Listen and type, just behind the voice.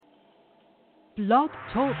Blog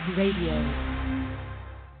Talk Radio.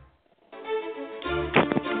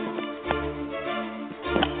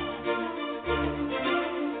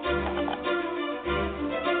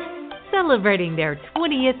 Celebrating their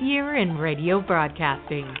 20th year in radio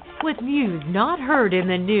broadcasting with news not heard in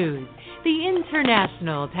the news, the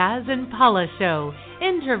International Taz and Paula Show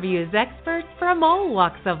interviews experts from all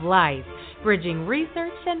walks of life, bridging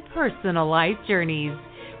research and personal life journeys,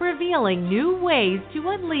 revealing new ways to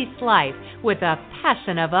unleash life with a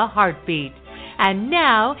passion of a heartbeat. And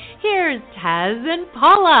now, here's Taz and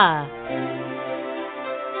Paula.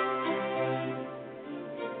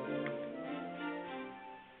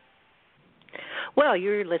 Well,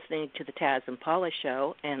 you're listening to the Taz and Paula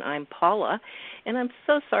Show, and I'm Paula, and I'm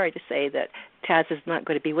so sorry to say that Taz is not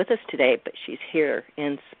going to be with us today, but she's here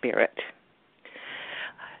in spirit.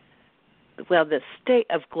 Well, the state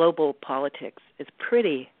of global politics is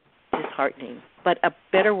pretty disheartening, but a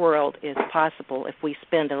better world is possible if we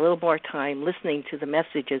spend a little more time listening to the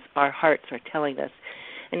messages our hearts are telling us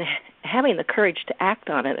and having the courage to act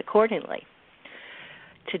on it accordingly.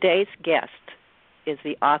 Today's guest is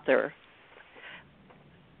the author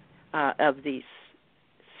of the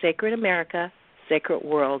Sacred America, Sacred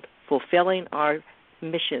World, Fulfilling Our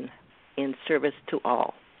Mission in Service to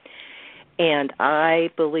All. And I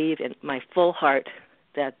believe in my full heart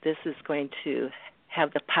that this is going to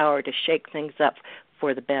have the power to shake things up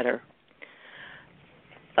for the better.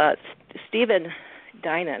 Stephen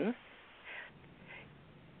Dinan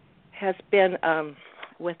has been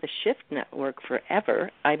with the Shift Network forever.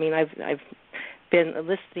 I mean, I've been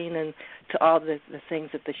listening to all the things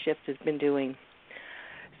that the Shift has been doing.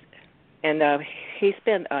 And he's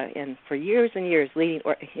been for years and years leading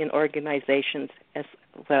in organizations, as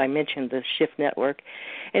what I mentioned, the Shift Network,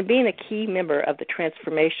 and being a key member of the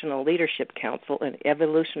Transformational Leadership Council and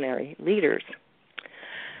Evolutionary Leaders.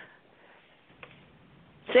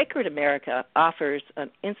 Sacred America offers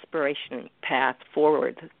an inspiration path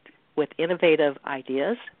forward with innovative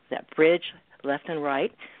ideas that bridge left and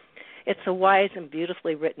right. It's a wise and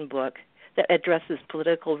beautifully written book that addresses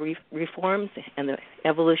political reforms and the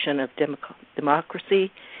evolution of democracy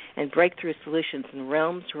and breakthrough solutions in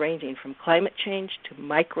realms ranging from climate change to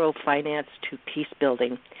microfinance to peace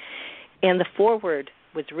building. And the foreword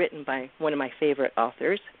was written by one of my favorite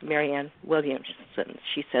authors, Marianne Williamson.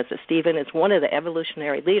 She says that Stephen is one of the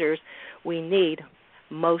evolutionary leaders we need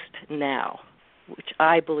most now, which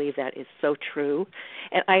I believe that is so true.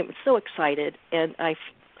 And I'm so excited, and I'm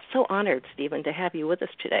so honored, Stephen, to have you with us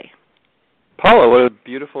today. Paula, what a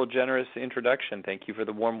beautiful, generous introduction. Thank you for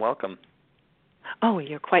the warm welcome. Oh,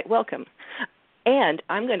 you're quite welcome. And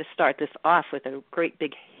I'm going to start this off with a great,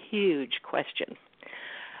 big, huge question.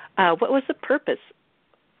 What was the purpose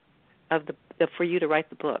of for you to write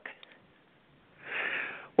the book?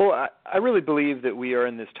 Well, I really believe that we are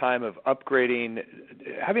in this time of upgrading,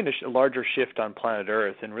 having a larger shift on planet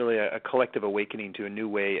Earth and really a collective awakening to a new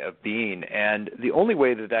way of being. And the only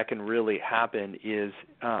way that can really happen is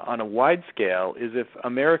on a wide scale is if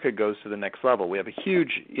America goes to the next level. We have a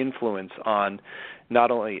huge influence on not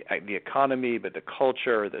only the economy, but the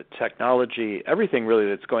culture, the technology, everything really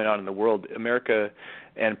that's going on in the world. America,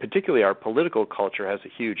 and particularly our political culture, has a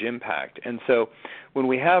huge impact. And so when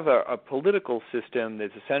we have a political system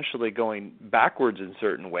that's essentially going backwards in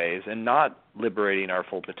certain ways and not liberating our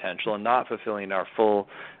full potential and not fulfilling our full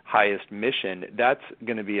highest mission, that's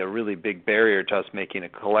going to be a really big barrier to us making a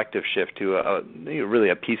collective shift to really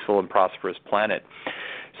a peaceful and prosperous planet.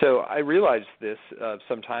 So I realized this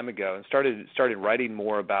some time ago and started writing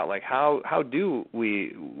more about like how do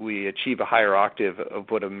we achieve a higher octave of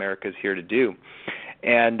what America's here to do.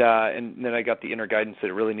 And then I got the inner guidance that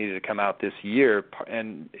it really needed to come out this year,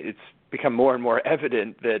 and it's become more and more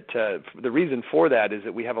evident that the reason for that is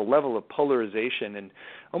that we have a level of polarization and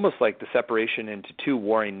almost like the separation into two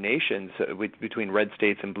warring nations between red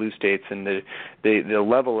states and blue states, and the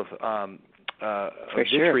level of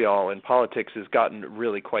vitriol in politics has gotten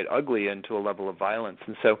really quite ugly into a level of violence.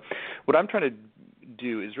 And so what I'm trying to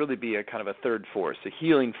do is really be a kind of a third force, a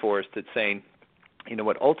healing force that's saying, you know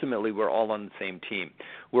what, ultimately we're all on the same team.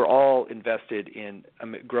 We're all invested in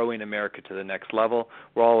growing America to the next level.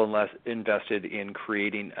 We're all invested in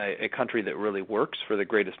creating a country that really works for the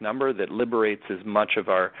greatest number, that liberates as much of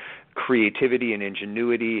our creativity and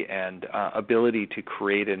ingenuity and ability to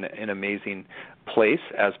create an amazing place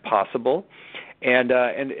as possible. And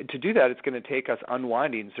to do that, it's going to take us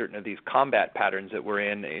unwinding certain of these combat patterns that we're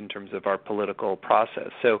in terms of our political process.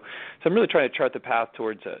 So I'm really trying to chart the path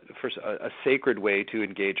towards a sacred way to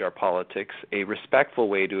engage our politics, a respectful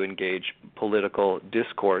way to engage political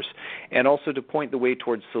discourse, and also to point the way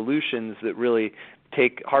towards solutions that really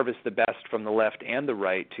harvest the best from the left and the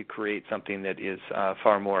right to create something that is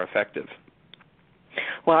far more effective.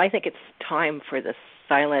 Well, I think it's time for the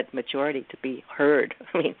silent majority to be heard.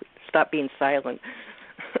 I mean, stop being silent.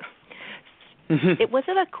 Was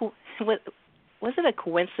it a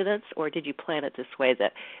coincidence, or did you plan it this way,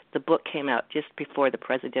 that the book came out just before the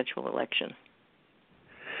presidential election?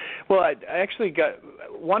 Well, I actually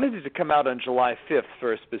wanted it to come out on July 5th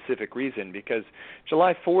for a specific reason, because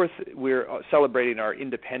July 4th we're celebrating our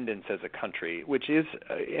independence as a country, which is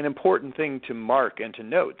an important thing to mark and to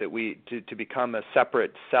note, that to become a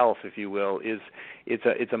separate self, if you will,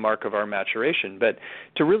 it's a mark of our maturation. But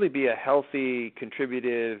to really be a healthy,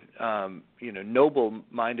 contributive,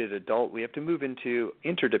 noble-minded adult, we have to move into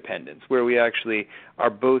interdependence, where we actually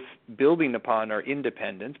are both building upon our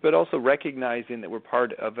independence, but also recognizing that we're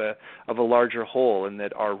part of a larger whole, and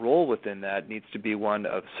that our role within that needs to be one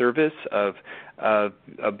of service, of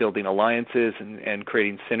building alliances and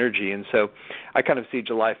creating synergy. And so I kind of see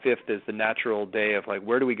July 5th as the natural day of, like,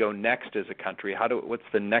 where do we go next as a country? What's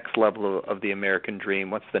the next level of the American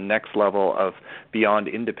dream? What's the next level of beyond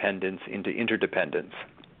independence into interdependence?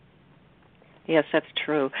 Yes, that's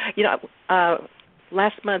true.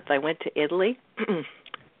 Last month I went to Italy,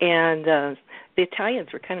 and the Italians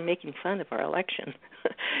were kind of making fun of our election.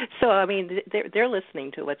 So, I mean, they're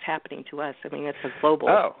listening to what's happening to us. I mean, it's a global.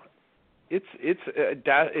 Oh,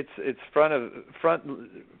 it's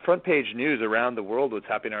front page news around the world what's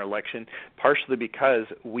happening in our election, partially because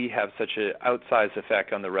we have such an outsized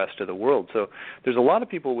effect on the rest of the world. So there's a lot of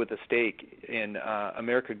people with a stake in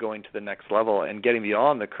America going to the next level and getting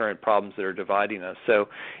beyond the current problems that are dividing us. So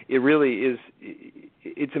it really is.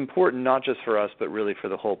 It's important not just for us, but really for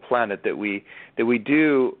the whole planet, that we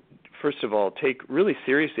do, first of all, take really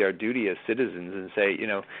seriously our duty as citizens and say,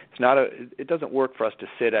 it doesn't work for us to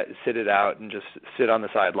sit it out and just sit on the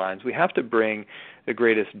sidelines. We have to bring the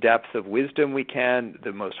greatest depth of wisdom we can,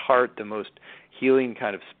 the most heart, the most healing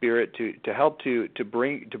kind of spirit to help to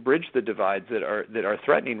bridge the divides that are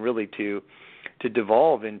threatening really to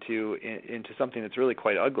devolve into something that's really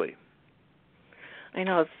quite ugly. I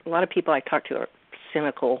know a lot of people I talk to are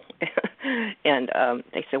cynical, and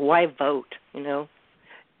they say, "Why vote?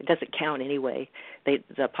 It doesn't count anyway.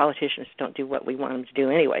 The politicians don't do what we want them to do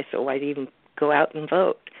anyway, so why even go out and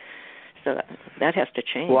vote?" So that has to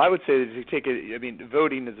change. Well, I would say that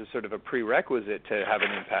voting is a sort of a prerequisite to have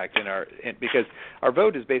an impact because our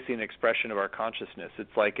vote is basically an expression of our consciousness.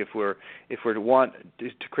 It's like if we're to want to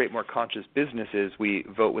create more conscious businesses, we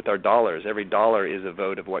vote with our dollars. Every dollar is a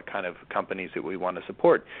vote of what kind of companies that we want to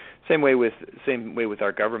support. Same way with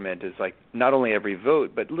our government is like not only every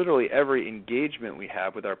vote, but literally every engagement we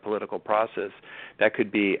have with our political process. That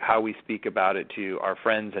could be how we speak about it to our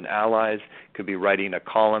friends and allies. Could be writing a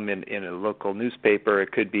column in a local newspaper.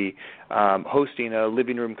 It could be hosting a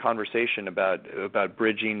living room conversation about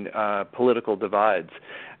bridging political divides,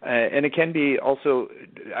 and it can be also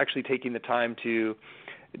actually taking the time to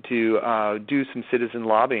do some citizen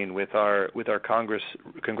lobbying with our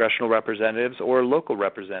congressional representatives or local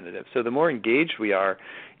representatives. So the more engaged we are,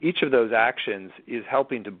 each of those actions is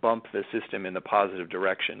helping to bump the system in the positive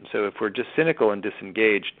direction. So if we're just cynical and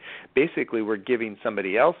disengaged, basically we're giving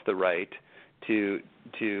somebody else the right to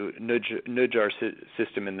nudge our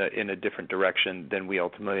system in a different direction than we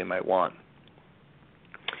ultimately might want.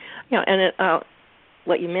 And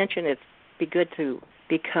what you mentioned, it'd be good to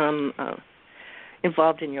become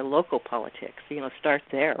involved in your local politics. Start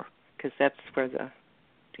there, because that's where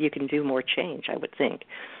you can do more change, I would think.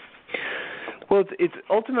 Well, it's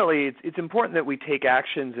ultimately important that we take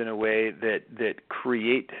actions in a way that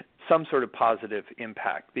create some sort of positive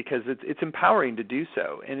impact, because it's empowering to do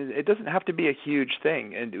so, and it doesn't have to be a huge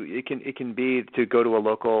thing. And it can be to go to a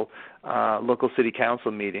local city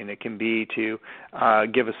council meeting. It can be to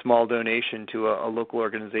give a small donation to a local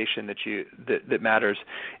organization that matters.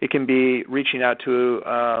 It can be reaching out to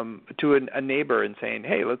a neighbor and saying,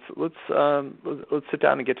 "Hey, let's sit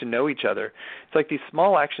down and get to know each other." It's like these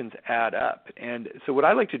small actions add up. And so what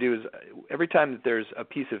I like to do is every time that there's a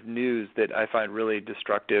piece of news that I find really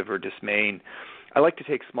destructive or dismaying, I like to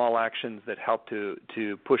take small actions that help to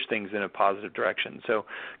push things in a positive direction. So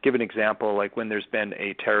give an example, like when there's been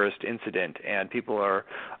a terrorist incident and people are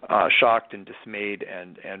shocked and dismayed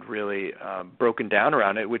and really broken down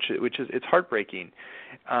around it, which is it's heartbreaking.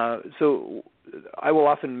 So I will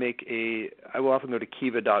often go to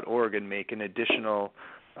kiva.org and make an additional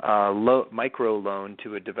micro loan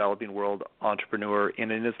to a developing world entrepreneur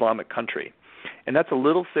in an Islamic country. And that's a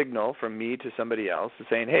little signal from me to somebody else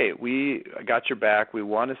saying, hey, we got your back. We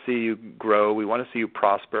want to see you grow. We want to see you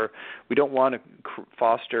prosper. We don't want to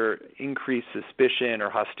foster increased suspicion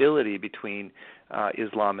or hostility between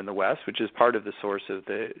Islam and the West, which is part of the source of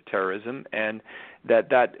the terrorism, and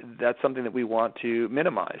that's something that we want to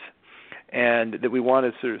minimize, and that we want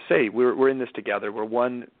to sort of say we're in this together. We're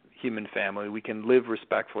one human family. We can live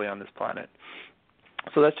respectfully on this planet.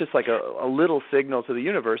 So that's just like a little signal to the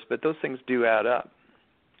universe, but those things do add up.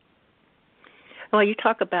 Well, you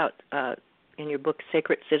talk about in your book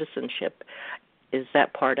sacred citizenship. Is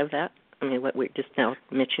that part of that? I mean, what we're just now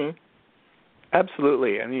mentioning?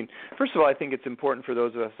 Absolutely. I mean, first of all, I think it's important for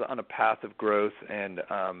those of us on a path of growth and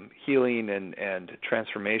healing and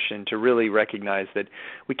transformation to really recognize that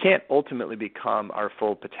we can't ultimately become our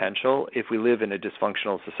full potential if we live in a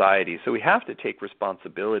dysfunctional society. So we have to take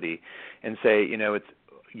responsibility and say, it's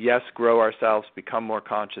yes, grow ourselves, become more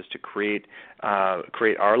conscious to create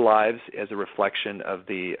our lives as a reflection of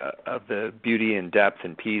the beauty and depth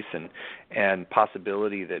and peace and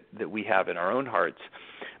possibility that we have in our own hearts.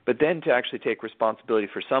 But then to actually take responsibility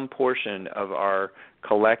for some portion of our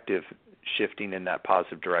collective shifting in that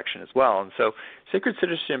positive direction as well. And so sacred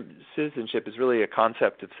citizenship is really a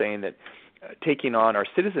concept of saying that taking on our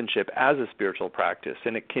citizenship as a spiritual practice,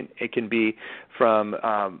 and it can be from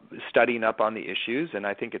studying up on the issues, and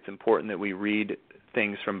I think it's important that we read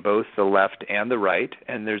things from both the left and the right,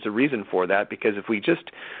 and there's a reason for that, because if we just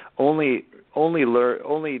only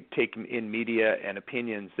take in media and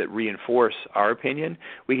opinions that reinforce our opinion,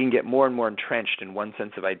 we can get more and more entrenched in one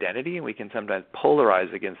sense of identity, and we can sometimes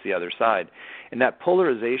polarize against the other side. And that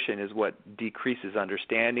polarization is what decreases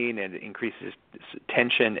understanding and increases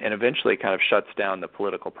tension and eventually kind of shuts down the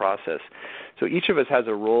political process. So each of us has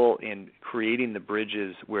a role in creating the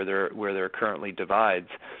bridges where there are currently divides.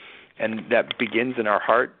 And that begins in our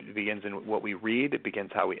heart, it begins in what we read, it begins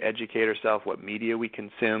how we educate ourselves, what media we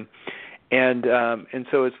consume. And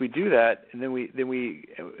so as we do that, and then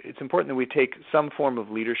it's important that we take some form of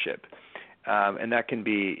leadership, and that can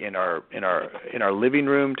be in our living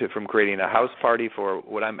room from creating a house party. For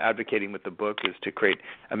what I'm advocating with the book is to create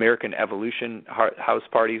American Evolution house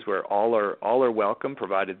parties where all are welcome,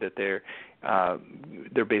 provided that they're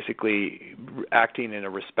basically acting in a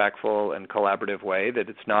respectful and collaborative way. That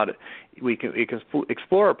it's not we can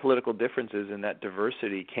explore our political differences, and that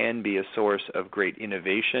diversity can be a source of great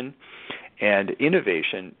innovation,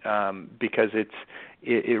 because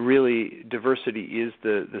it really diversity is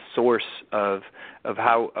the source of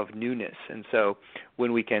newness. And so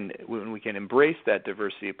when we can embrace that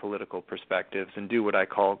diversity of political perspectives and do what I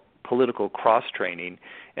call political cross-training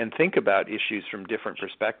and think about issues from different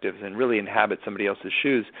perspectives and really inhabit somebody else's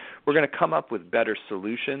shoes, we're going to come up with better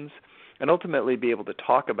solutions and ultimately be able to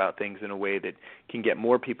talk about things in a way that can get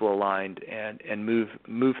more people aligned and move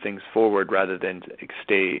things forward rather than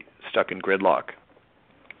stay stuck in gridlock.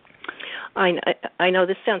 I know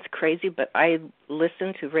this sounds crazy, but I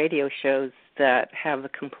listen to radio shows that have a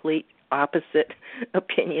complete opposite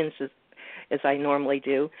opinions as I normally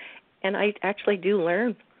do, and I actually do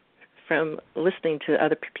learn from listening to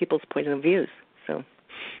other people's point of views. So,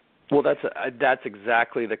 well, that's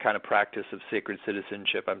exactly the kind of practice of sacred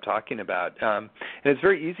citizenship I'm talking about, and it's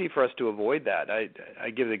very easy for us to avoid that. I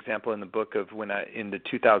give an example in the book of in the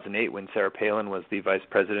 2008 when Sarah Palin was the vice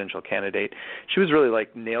presidential candidate. She was really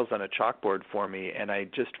like nails on a chalkboard for me, and I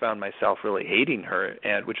just found myself really hating her,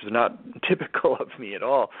 which was not typical of me at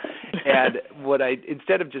all. And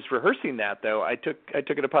instead of just rehearsing that, though, I took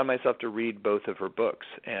it upon myself to read both of her books,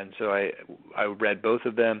 and so I read both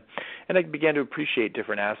of them, and I began to appreciate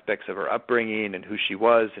different aspects of her upbringing and who she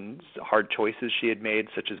was and hard choices she had made,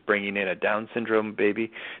 such as bringing in a Down syndrome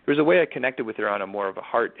baby. There was a way I connected with her on a more of a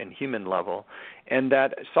heart and human level, and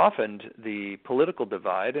that softened the political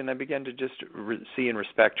divide, and I began to just see and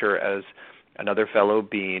respect her as another fellow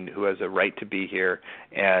being who has a right to be here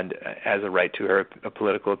and has a right to her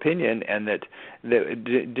political opinion, and that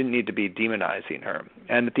didn't need to be demonizing her.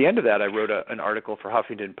 And at the end of that, I wrote an article for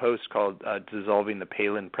Huffington Post called Dissolving the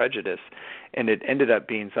Palin Prejudice, and it ended up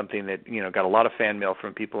being something that got a lot of fan mail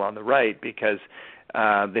from people on the right, because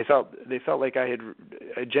they felt like I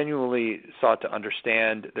genuinely sought to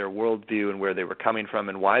understand their worldview and where they were coming from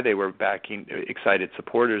and why they were excited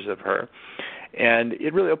supporters of her. And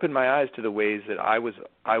it really opened my eyes to the ways that I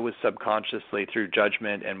was subconsciously, through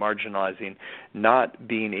judgment and marginalizing, not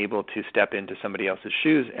being able to step into somebody else's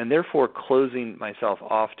shoes, and therefore closing myself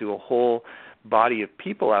off to a whole body of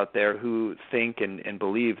people out there who think and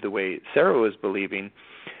believe the way Sarah was believing.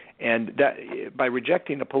 And that by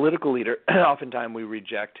rejecting a political leader, oftentimes we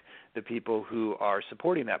reject the people who are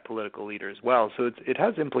supporting that political leader as well. So it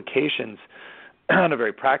has implications on a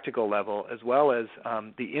very practical level, as well as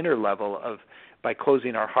the inner level of by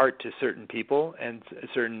closing our heart to certain people and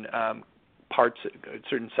certain parts,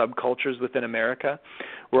 certain subcultures within America,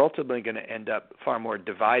 we're ultimately going to end up far more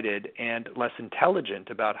divided and less intelligent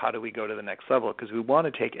about how do we go to the next level, because we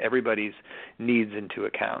want to take everybody's needs into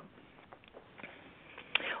account.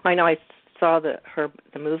 I know I saw the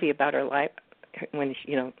movie about her life when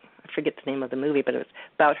I forget the name of the movie, but it was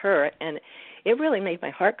about her, and it really made my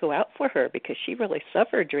heart go out for her because she really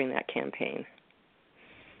suffered during that campaign.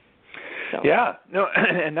 So. Yeah, no,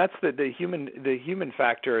 and that's the human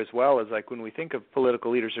factor as well. Is like when we think of political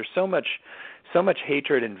leaders, there's so much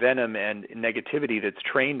hatred and venom and negativity that's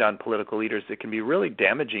trained on political leaders that can be really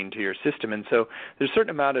damaging to your system. And so there's a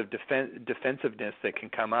certain amount of defensiveness that can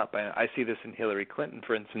come up. I see this in Hillary Clinton,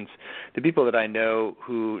 for instance. The people that I know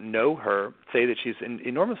who know her say that she's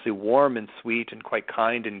enormously warm and sweet and quite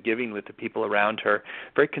kind and giving with the people around her,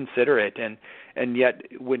 very considerate, and yet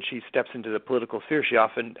when she steps into the political sphere, she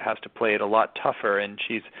often has to play it a lot tougher, and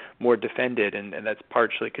she's more defended, and that's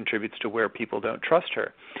partially contributes to where people don't trust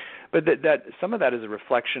her. But that some of that is a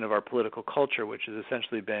reflection of our political culture, which has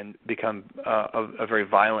essentially become a very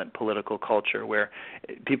violent political culture where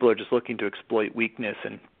people are just looking to exploit weakness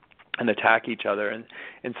and attack each other,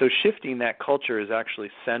 and so shifting that culture is actually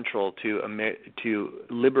central to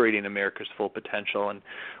liberating America's full potential. And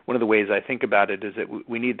one of the ways I think about it is that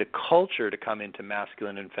we need the culture to come into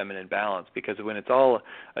masculine and feminine balance, because when it's all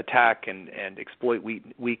attack and exploit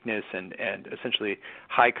weakness and essentially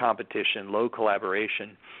high competition, low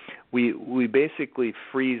collaboration, we basically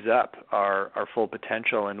freeze up our full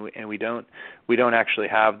potential, and we don't actually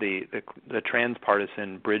have the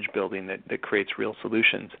transpartisan bridge building that creates real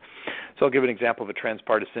solutions. So I'll give an example of a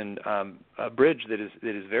transpartisan bridge that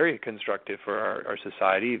is very constructive for our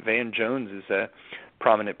society. Van Jones is a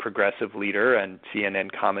prominent progressive leader and CNN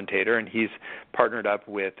commentator, and he's partnered up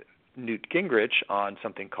with Newt Gingrich on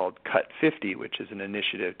something called Cut 50, which is an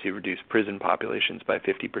initiative to reduce prison populations by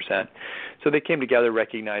 50%. So they came together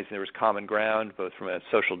recognizing there was common ground, both from a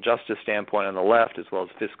social justice standpoint on the left as well as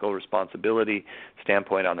fiscal responsibility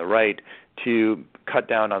standpoint on the right, to cut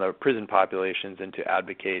down on the prison populations and to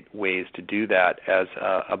advocate ways to do that as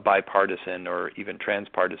a bipartisan or even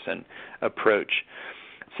transpartisan approach.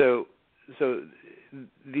 So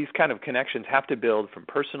these kind of connections have to build from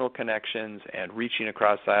personal connections and reaching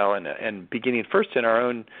across the aisle and beginning first in our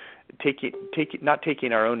own, not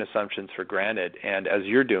taking our own assumptions for granted, and as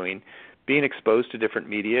you're doing, being exposed to different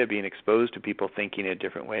media, being exposed to people thinking in a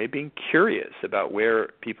different way, being curious about where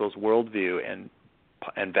people's worldview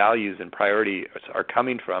and values and priorities are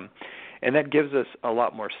coming from, and that gives us a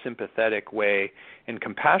lot more sympathetic way and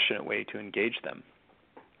compassionate way to engage them.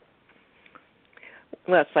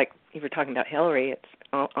 Well, it's like you were talking about Hillary.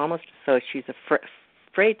 It's almost as though she's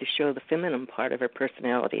afraid to show the feminine part of her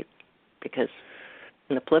personality, because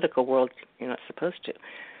in the political world, you're not supposed to.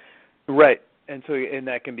 Right, and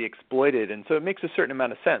that can be exploited, and so it makes a certain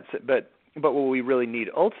amount of sense. But what we really need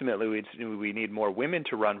ultimately, we need more women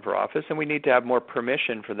to run for office, and we need to have more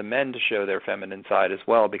permission for the men to show their feminine side as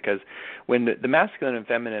well, because when the masculine and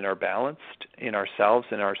feminine are balanced in ourselves,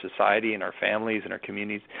 in our society, in our families, in our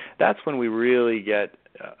communities, that's when we really get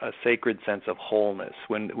a sacred sense of wholeness,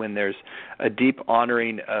 when there's a deep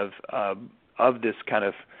honoring of this kind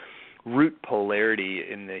of root polarity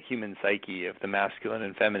in the human psyche of the masculine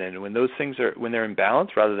and feminine. And when those things when they're in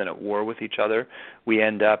balance rather than at war with each other, we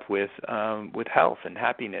end up with health and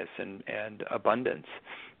happiness and abundance.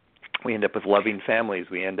 We end up with loving families.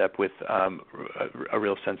 We end up with a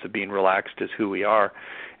real sense of being relaxed as who we are.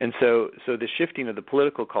 And so the shifting of the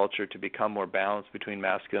political culture to become more balanced between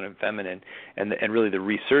masculine and feminine, and really the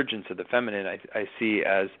resurgence of the feminine, I see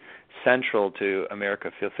as central to America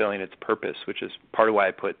fulfilling its purpose, which is part of why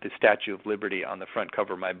I put the Statue of Liberty on the front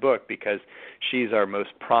cover of my book, because she's our most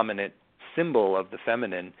prominent symbol of the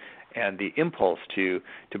feminine and the impulse to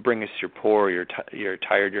bring us your poor, your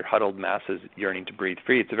tired, your huddled masses yearning to breathe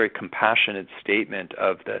free. It's a very compassionate statement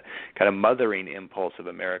of the kind of mothering impulse of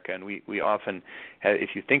America. And we often,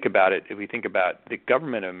 if you think about it, if we think about the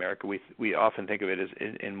government of America, we often think of it as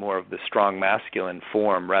in more of the strong masculine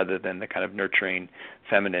form rather than the kind of nurturing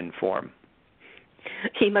feminine form.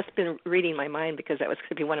 He must have been reading my mind, because that was going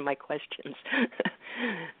to be one of my questions,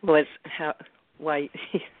 was why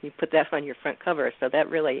you put that on your front cover. So that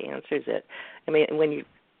really answers it. I mean, when you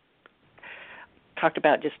talked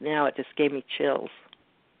about just now, it just gave me chills,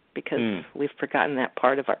 because we've forgotten that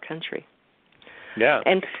part of our country. Yeah.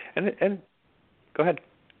 And go ahead.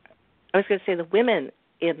 I was going to say the women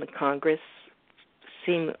in the Congress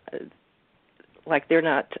seem like they're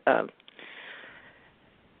not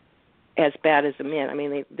as bad as the men. I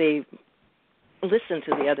mean, they listen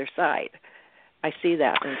to the other side. I see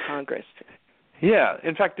that in Congress. Yeah,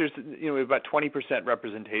 in fact, there's about 20%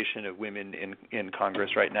 representation of women in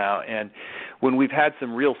Congress right now, and when we've had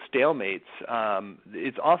some real stalemates,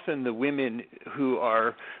 it's often the women who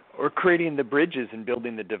are creating the bridges and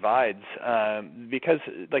building the divides, because,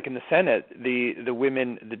 like in the Senate, the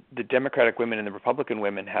women, the Democratic women and the Republican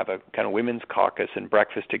women have a kind of women's caucus and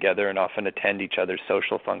breakfast together and often attend each other's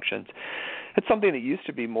social functions. It's something that used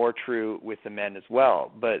to be more true with the men as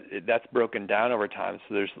well, but that's broken down over time,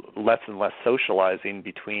 so there's less and less socializing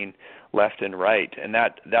between left and right, and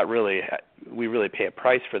that really, we really pay a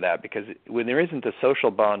price for that, because when there isn't a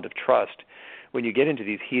social bond of trust, when you get into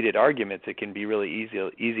these heated arguments, it can be really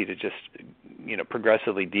easy to just,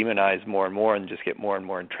 progressively demonize more and more and just get more and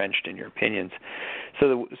more entrenched in your opinions.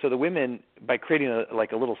 So the women, by creating a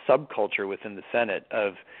little subculture within the Senate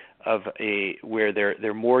where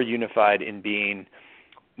they're more unified in being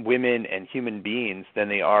women and human beings than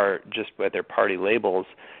they are just by their party labels,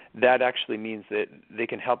 that actually means that they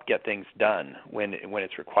can help get things done when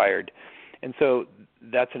it's required. And so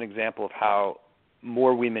that's an example of how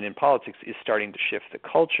more women in politics is starting to shift the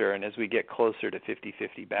culture, and as we get closer to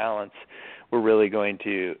 50-50 balance, we're really going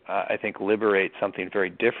to, I think, liberate something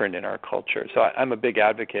very different in our culture. So I'm a big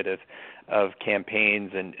advocate of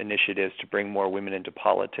campaigns and initiatives to bring more women into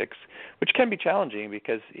politics, which can be challenging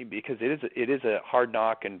because it is a hard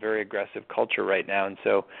knock and very aggressive culture right now, and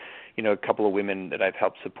so a couple of women that I've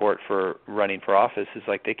helped support for running for office is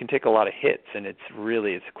like they can take a lot of hits, and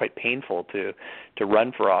it's quite painful to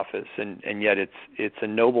run for office, and yet it's a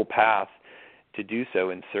noble path to do so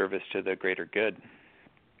in service to the greater good.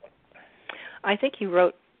 I think you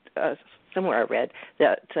wrote somewhere I read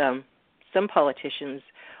that some politicians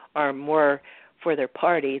are more for their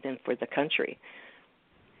party than for the country.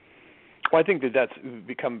 Well, I think that's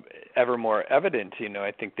become ever more evident.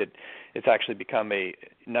 I think that it's actually become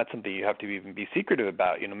not something you have to even be secretive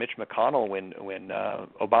about. Mitch McConnell, when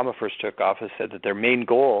Obama first took office, said that their main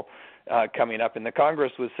goal coming up in the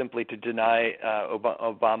Congress was simply to deny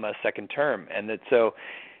Obama a second term, and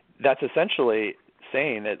that's essentially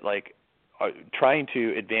saying that trying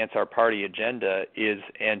to advance our party agenda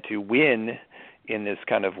and to win in this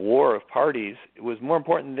kind of war of parties was more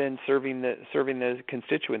important than serving the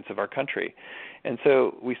constituents of our country. And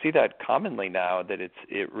so we see that commonly now, that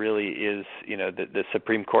it really is, the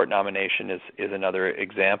Supreme Court nomination is another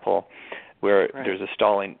example where right. There's a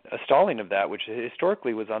stalling of that, which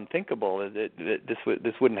historically was unthinkable. That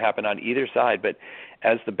this wouldn't happen on either side. But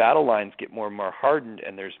as the battle lines get more and more hardened,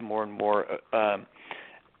 and there's more and more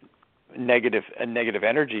negative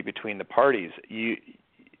energy between the parties,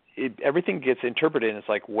 everything gets interpreted, and it's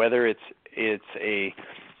like whether it's a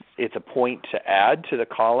point to add to the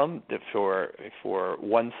column for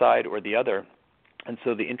one side or the other, and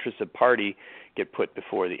so the interests of party get put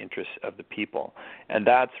before the interests of the people, and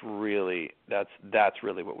that's really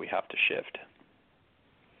what we have to shift.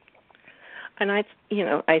 And I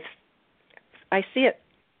see it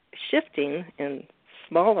shifting in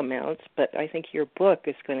small amounts, but I think your book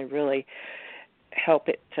is going to really help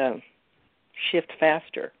it shift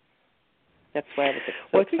faster. That's why I was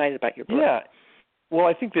so excited about your book. Yeah. Well,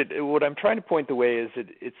 I think that what I'm trying to point the way is that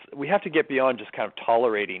we have to get beyond just kind of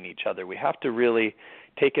tolerating each other. We have to really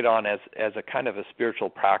take it on as a kind of a spiritual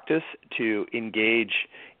practice to engage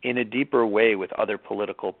in a deeper way with other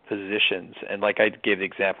political positions. And like I gave the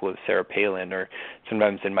example of Sarah Palin, or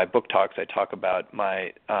sometimes in my book talks I talk about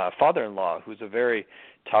my father-in-law, who's a very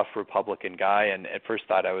tough Republican guy, and at first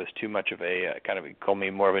thought I was too much of a he called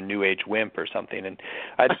me more of a new age wimp or something, and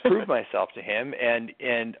I had to prove myself to him,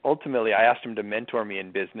 and ultimately I asked him to mentor me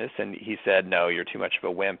in business, and he said, no, you're too much of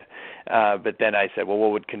a wimp. But then I said, well,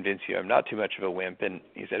 what would convince you I'm not too much of a wimp? And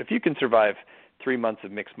he said, if you can survive 3 months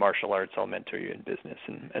of mixed martial arts, I'll mentor you in business.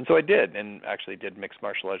 And so I did, and actually did mixed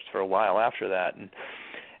martial arts for a while after that.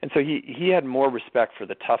 And so he had more respect for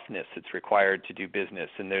the toughness that's required to do business,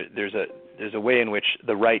 and there's a way in which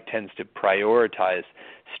the right tends to prioritize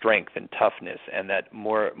strength and toughness, and that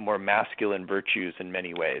more masculine virtues in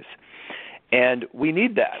many ways. And we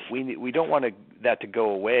need that. We don't want that to go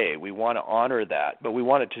away. We want to honor that, but we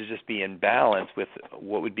want it to just be in balance with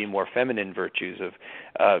what would be more feminine virtues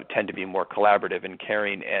tend to be more collaborative and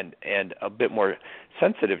caring and a bit more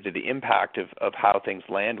sensitive to the impact of how things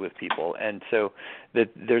land with people. And so that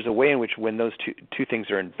there's a way in which when those two things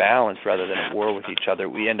are in balance rather than at war with each other,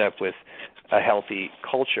 we end up with a healthy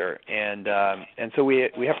culture. And so we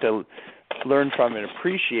have to learn from and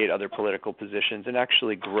appreciate other political positions and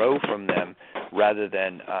actually grow from them rather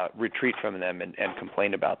than retreat from them and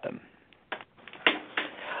complain about them.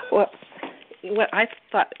 Well, what I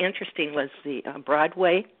thought interesting was the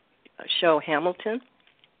Broadway show Hamilton.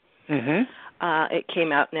 Mm-hmm. It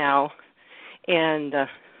came out now, and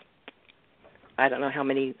I don't know how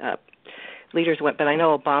many leaders went, but I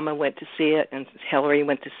know Obama went to see it and Hillary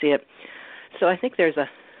went to see it. So I think there's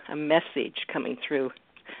a message coming through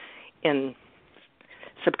in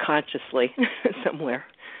subconsciously somewhere.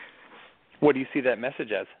 What do you see that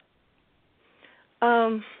message as?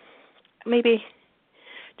 Maybe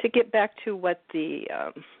to get back to what the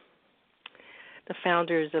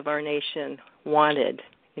founders of our nation wanted,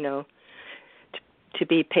 to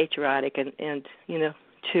be patriotic and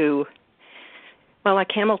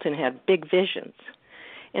like Hamilton had big visions.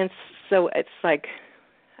 And so it's like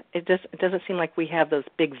it doesn't seem like we have those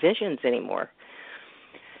big visions anymore.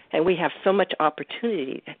 And we have so much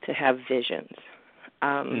opportunity to have visions.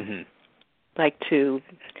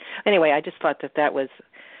 Anyway, I just thought that was.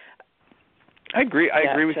 I agree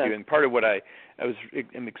with you. And part of what I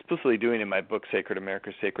am explicitly doing in my book, Sacred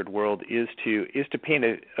America, Sacred World, is to paint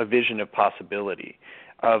a vision of possibility,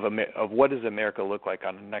 of what does America look like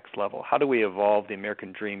on the next level? How do we evolve the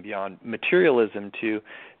American dream beyond materialism to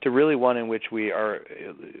really one in which we are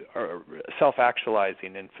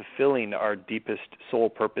self-actualizing and fulfilling our deepest soul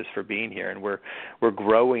purpose for being here, and we're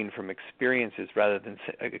growing from experiences rather than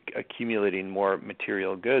accumulating more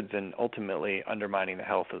material goods and ultimately undermining the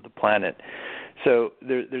health of the planet. So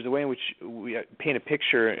there's a way in which we paint a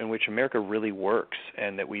picture in which America really works,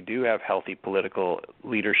 and that we do have healthy political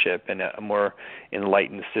leadership and a more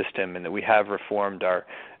enlightened system, and that we have reformed our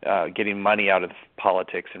getting money out of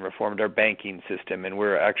politics and reformed our banking system, and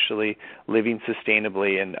we're actually living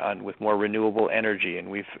sustainably and with more renewable energy, and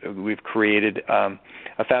we've created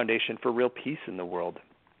a foundation for real peace in the world.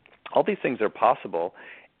 All these things are possible,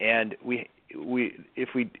 and if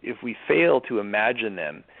we fail to imagine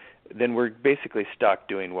them, then we're basically stuck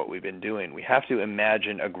doing what we've been doing. We have to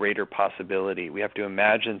imagine a greater possibility. We have to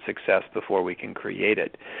imagine success before we can create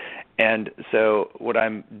it. And so what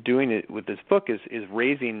I'm doing with this book is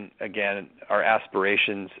raising, again, our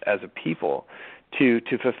aspirations as a people to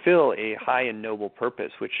fulfill a high and noble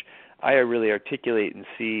purpose, which I really articulate and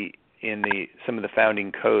see in some of the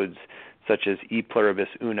founding codes, such as E Pluribus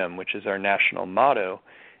Unum, which is our national motto.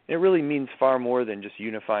 It really means far more than just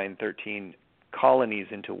unifying 13 colonies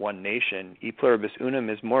into one nation. E Pluribus Unum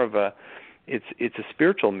is more of it's a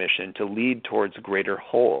spiritual mission to lead towards greater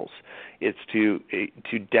wholes. It's to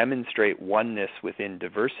demonstrate oneness within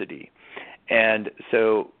diversity. And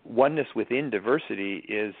so oneness within diversity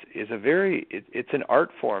is it's an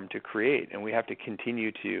art form to create, and we have to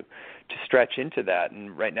continue to stretch into that.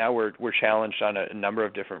 And right now we're challenged on a number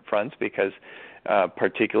of different fronts, because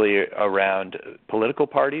particularly around political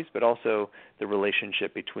parties, but also the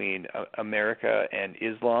relationship between America and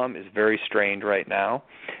Islam is very strained right now,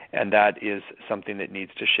 and that is something that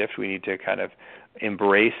needs to shift. We need to kind of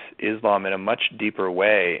embrace Islam in a much deeper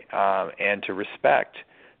way, and to respect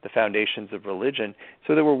the foundations of religion,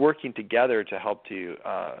 so that we're working together to help to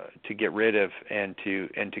get rid of and to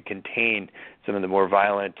contain some of the more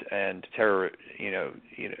violent and terror,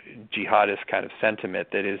 jihadist kind of sentiment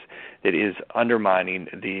that is undermining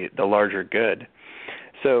the larger good.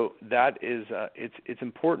 So that is it's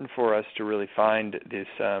important for us to really find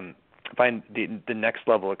the next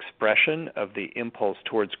level expression of the impulse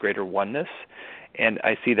towards greater oneness. And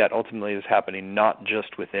I see that ultimately is happening not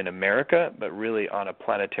just within America, but really on a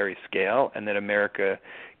planetary scale, and that America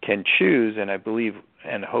can choose, and I believe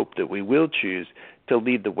and hope that we will choose, to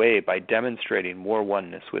lead the way by demonstrating more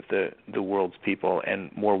oneness with the world's people,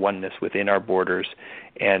 and more oneness within our borders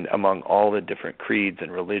and among all the different creeds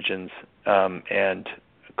and religions and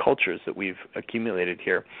cultures that we've accumulated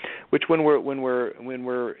here, which when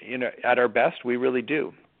we're at our best, we really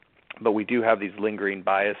do. But we do have these lingering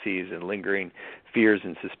biases and lingering fears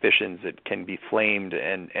and suspicions that can be flamed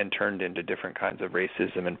and turned into different kinds of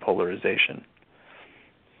racism and polarization.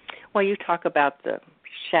 Well, you talk about the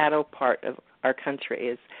shadow part of our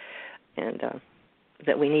country and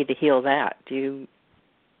that we need to heal that.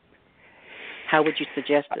 How would you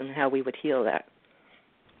suggest and how we would heal that?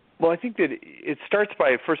 Well, I think that it starts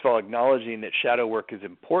by, first of all, acknowledging that shadow work is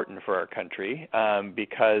important for our country,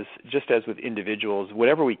 because just as with individuals,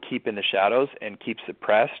 whatever we keep in the shadows and keep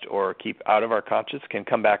suppressed or keep out of our conscious can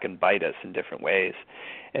come back and bite us in different ways.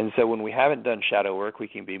 And so when we haven't done shadow work, we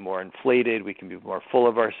can be more inflated, we can be more full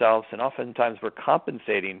of ourselves, and oftentimes we're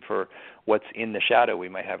compensating for what's in the shadow. We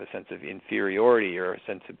might have a sense of inferiority or a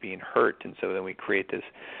sense of being hurt, and so then we create this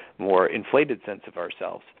more inflated sense of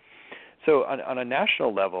ourselves. So on a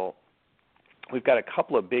national level, we've got a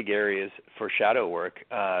couple of big areas for shadow work.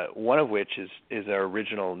 One of which is our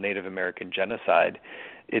original Native American genocide.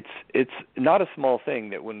 It's not a small thing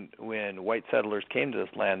that when white settlers came to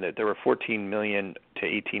this land, that there were 14 million to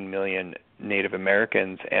 18 million Native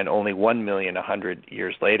Americans, and only 1 million 100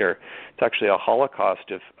 years later. It's actually a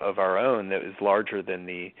Holocaust of our own that is larger than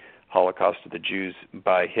the Holocaust of the Jews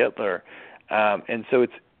by Hitler. And so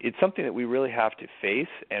it's something that we really have to face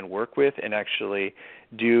and work with, and actually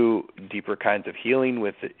do deeper kinds of healing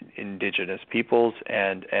with indigenous peoples,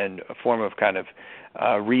 and a form of kind of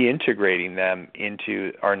reintegrating them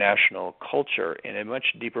into our national culture in a much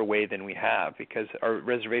deeper way than we have, because our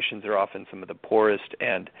reservations are often some of the poorest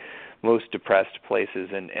and most depressed places,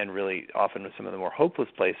 and really often some of the more hopeless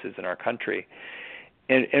places in our country.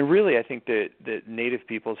 And really, I think that Native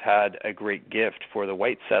peoples had a great gift for the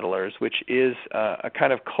white settlers, which is a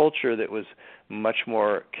kind of culture that was much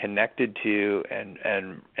more connected to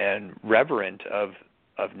and reverent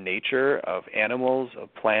of nature, of animals,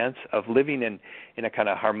 of plants, of living in a kind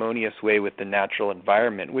of harmonious way with the natural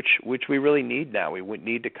environment, which we really need now. We would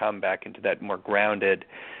need to come back into that more grounded,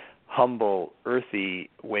 humble, earthy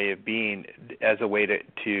way of being as a way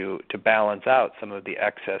to balance out some of the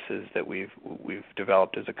excesses that we've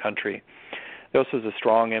developed as a country. There also is a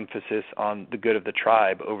strong emphasis on the good of the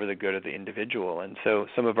tribe over the good of the individual, and so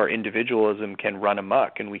some of our individualism can run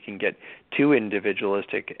amok, and we can get too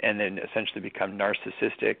individualistic and then essentially become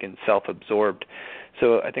narcissistic and self-absorbed.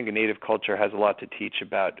 So I think a Native culture has a lot to teach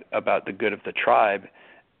about the good of the tribe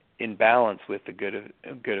in balance with the good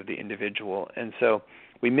of the individual. And so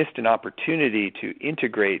we missed an opportunity to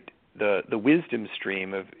integrate the wisdom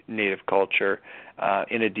stream of Native culture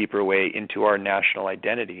in a deeper way into our national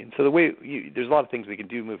identity. And so there's a lot of things we can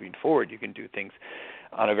do moving forward. You can do things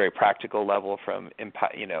on a very practical level, from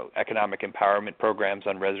economic empowerment programs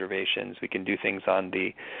on reservations. We can do things on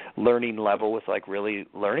the learning level with really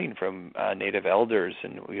learning from Native elders.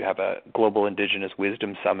 And we have a Global Indigenous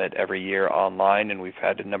Wisdom Summit every year online, and we've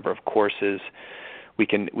had a number of courses. We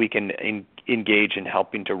can engage in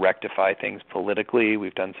helping to rectify things politically.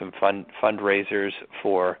 We've done some fundraisers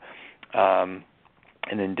for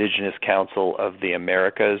an Indigenous Council of the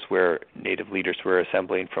Americas, where Native leaders were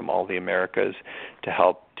assembling from all the Americas to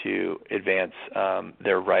help to advance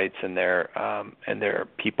their rights and their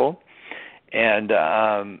people. And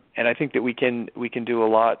I think that we can do a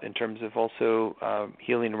lot in terms of also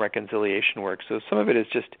healing and reconciliation work. So some of it is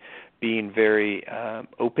just being very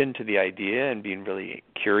open to the idea and being really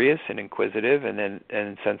curious and inquisitive,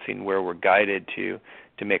 and sensing where we're guided to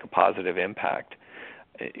make a positive impact.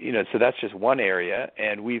 So that's just one area,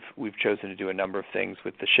 and we've chosen to do a number of things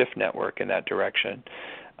with the Shift Network in that direction.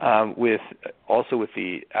 With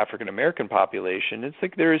the African American population, it's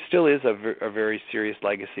like there still is a very serious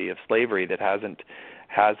legacy of slavery that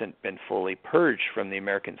hasn't been fully purged from the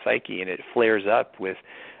American psyche, and it flares up with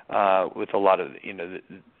a lot of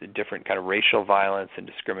the different kind of racial violence and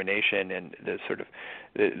discrimination, and the sort of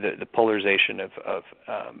the polarization of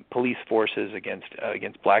police forces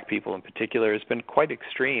against black people in particular has been quite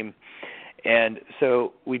extreme. And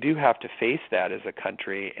so we do have to face that as a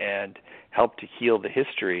country and help to heal the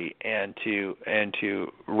history and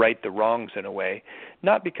to right the wrongs in a way,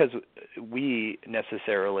 not because we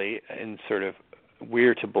necessarily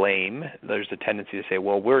we're to blame. There's a tendency to say,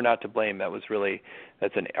 well, we're not to blame.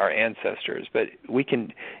 That's our ancestors. But we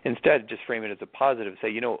can instead just frame it as a positive.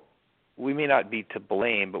 Say, we may not be to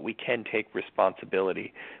blame, but we can take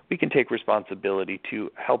responsibility. We can take responsibility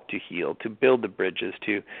to help to heal, to build the bridges,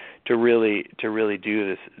 to really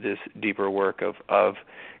do this deeper work of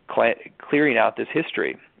clearing out this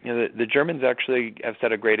history. The Germans actually have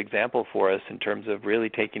set a great example for us in terms of really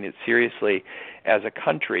taking it seriously as a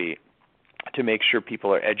country, to make sure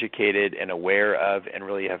people are educated and aware of, and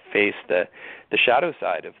really have faced the shadow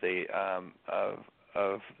side of the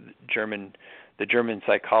German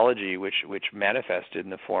psychology, which manifested in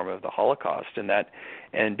the form of the Holocaust.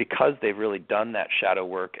 And because they've really done that shadow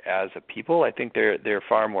work as a people, I think they're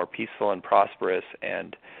far more peaceful and prosperous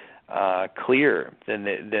and clear than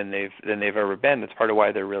they've ever been. That's part of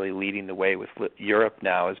why they're really leading the way with Europe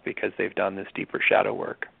now, is because they've done this deeper shadow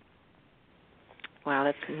work. Wow,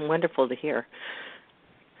 that's wonderful to hear.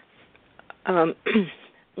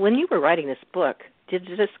 When you were writing this book, did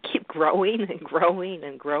it just keep growing and growing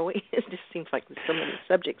and growing? It just seems like there's so many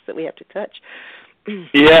subjects that we have to touch.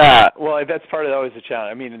 Yeah, well, that's part of always the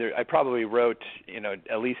challenge. I mean, I probably wrote,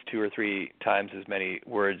 at least 2 or 3 times as many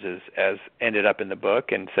words as ended up in the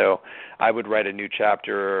book, and so I would write a new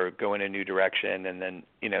chapter or go in a new direction, and then,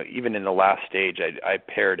 even in the last stage, I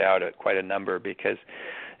pared out quite a number because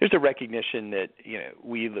there's a recognition that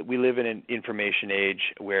we live in an information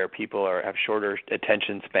age where people have shorter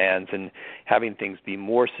attention spans, and having things be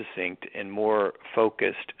more succinct and more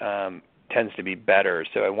focused tends to be better.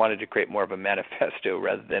 So I wanted to create more of a manifesto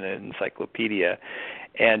rather than an encyclopedia,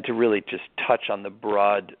 and to really just touch on the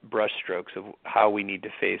broad brushstrokes of how we need to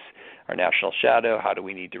face our national shadow, how do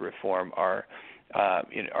we need to reform our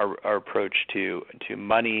approach to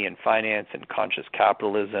money and finance and conscious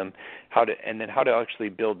capitalism, how to actually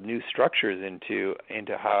build new structures into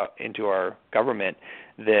our government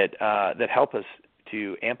that help us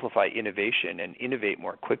to amplify innovation and innovate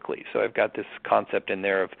more quickly. So I've got this concept in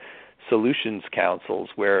there of solutions councils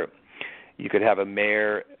where you could have a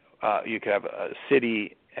mayor, you could have a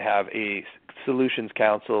city have a solutions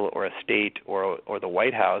council, or a state or the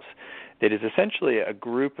White House that is essentially a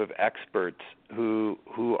group of experts who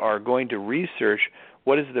are going to research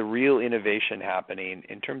what is the real innovation happening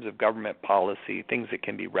in terms of government policy, things that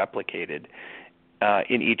can be replicated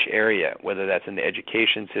in each area, whether that's in the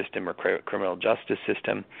education system or criminal justice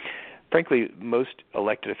system. Frankly, most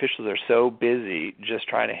elected officials are so busy just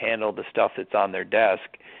trying to handle the stuff that's on their desk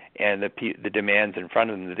and the demands in front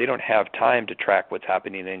of them that they don't have time to track what's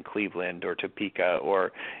happening in Cleveland or Topeka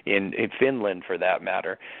or in Finland, for that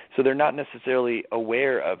matter. So they're not necessarily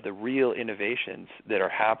aware of the real innovations that are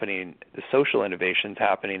happening, the social innovations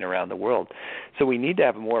happening around the world. So we need to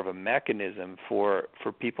have more of a mechanism for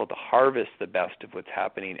people to harvest the best of what's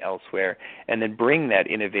happening elsewhere and then bring that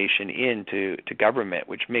innovation into government,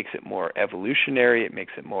 which makes it more evolutionary, it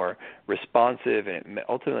makes it more responsive, and it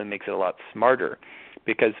ultimately makes it a lot smarter.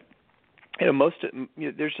 Because there's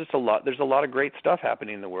a lot of great stuff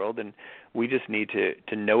happening in the world, and we just need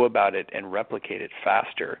to know about it and replicate it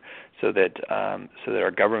faster, so that our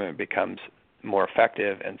government becomes more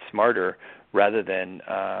effective and smarter rather than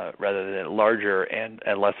larger and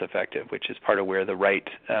less effective, which is part of where the right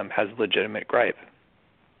has legitimate gripe.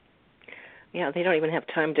 Yeah, they don't even have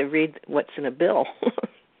time to read what's in a bill.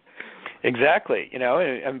 Exactly,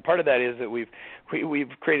 and part of that is that we've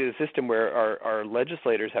created a system where our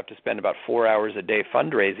legislators have to spend about 4 hours a day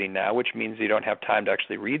fundraising now, which means you don't have time to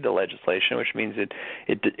actually read the legislation, which means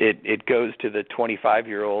it goes to the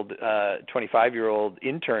 25-year-old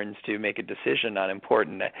interns to make a decision on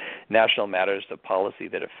important national matters of policy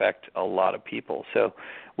that affect a lot of people. So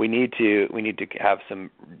we need to have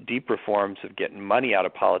some deep reforms of getting money out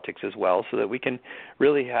of politics as well, so that we can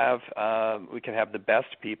really have the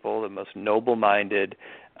best people, the most noble-minded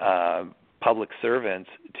public servants,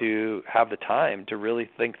 to have the time to really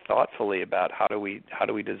think thoughtfully about how do we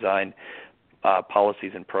design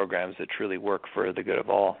policies and programs that truly work for the good of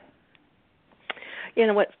all. You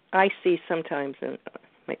know what I see sometimes, and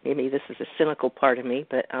maybe this is a cynical part of me,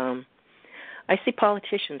 but I see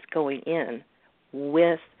politicians going in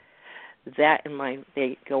with that in mind.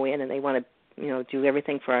 They go in and they want to, do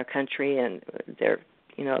everything for our country, and they're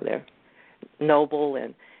noble,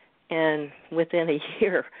 and within a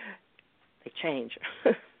year they change.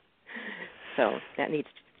 So that needs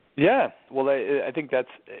to. Yeah, well, I think that's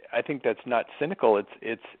not cynical.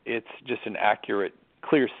 It's just an accurate,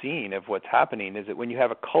 clear scene of what's happening. Is that when you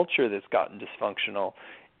have a culture that's gotten dysfunctional,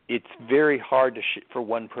 it's very hard for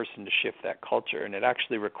one person to shift that culture, and it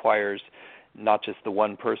actually requires not just the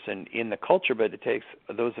one person in the culture, but it takes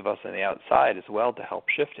those of us on the outside as well to help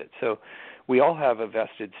shift it. So we all have a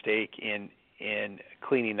vested stake in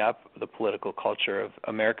cleaning up the political culture of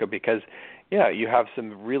America, because you have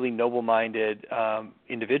some really noble-minded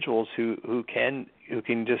individuals who can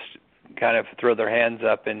just kind of throw their hands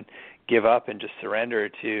up and give up and just surrender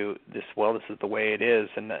to this. Well, this is the way it is,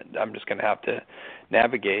 and I'm just going to have to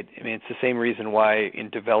navigate. I mean, it's the same reason why in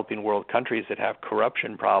developing world countries that have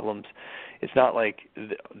corruption problems, it's not like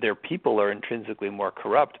their people are intrinsically more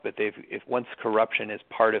corrupt, but if once corruption is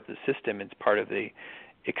part of the system, it's part of the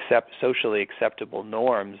socially acceptable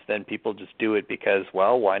norms, then people just do it because,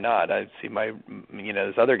 well, why not? I see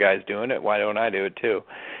this other guy's doing it, why don't I do it too?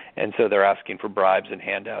 And so they're asking for bribes and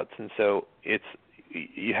handouts. And so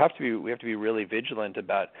we have to be really vigilant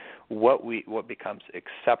about what becomes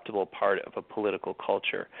acceptable part of a political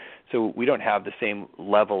culture. So we don't have the same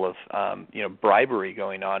level of bribery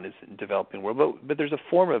going on as in developing world, but there's a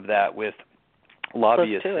form of that with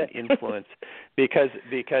lobbyists and influence because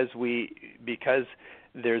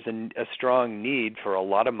there's a strong need for a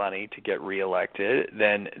lot of money to get reelected,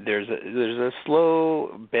 then there's a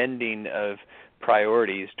slow bending of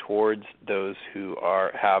priorities towards those who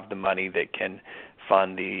have the money that can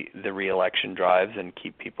fund the reelection drives and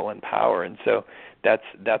keep people in power. And so that's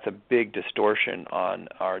a big distortion on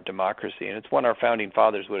our democracy, and it's one our founding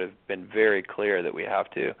fathers would have been very clear that we have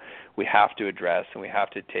to address, and we have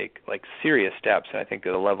to take like serious steps. And I think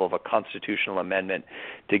that the level of a constitutional amendment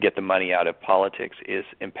to get the money out of politics is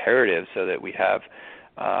imperative, so that we have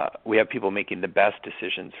people making the best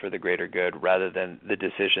decisions for the greater good, rather than the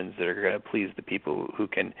decisions that are going to please the people who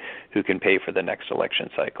can pay for the next election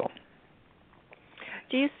cycle.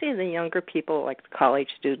 Do you see the younger people, like the college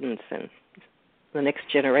students and the next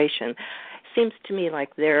generation? Seems to me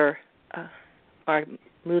like they're are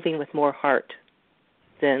moving with more heart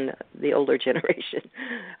than the older generation.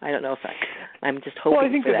 I don't know if I'm just hoping well,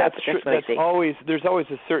 I think for that. That's there's always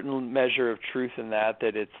a certain measure of truth in that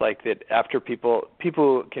it's like that after people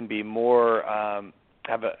can be more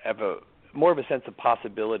have a more of a sense of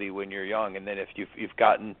possibility when you're young, and then if you've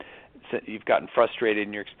gotten frustrated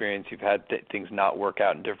in your experience, you've had things not work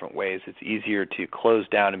out in different ways, it's easier to close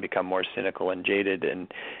down and become more cynical and jaded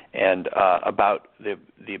and about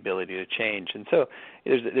the ability to change. And so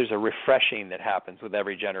there's a refreshing that happens with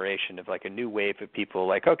every generation of like a new wave of people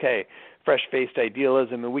like, okay, fresh-faced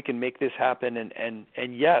idealism, and we can make this happen.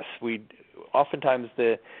 And yes, we oftentimes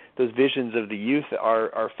those visions of the youth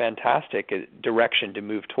are fantastic direction to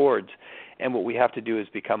move towards. And what we have to do is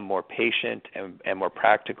become more patient and more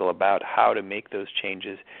practical about how to make those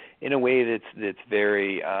changes in a way that's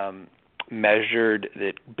very measured,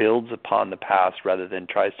 that builds upon the past rather than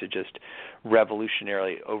tries to just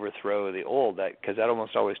revolutionarily overthrow the old. Because that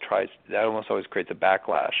almost always creates a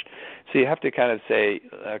backlash. So you have to kind of say,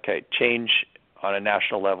 okay, change on a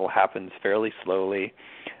national level happens fairly slowly.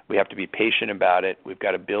 We have to be patient about it. We've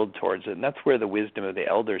got to build towards it, and that's where the wisdom of the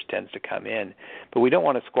elders tends to come in. But we don't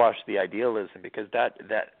want to squash the idealism, because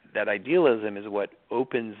that idealism is what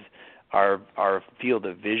opens our field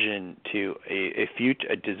of vision to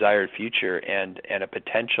a desired future and a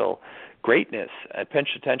potential greatness, a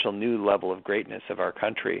potential new level of greatness of our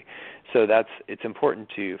country. So it's important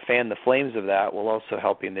to fan the flames of that, while also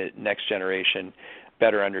helping the next generation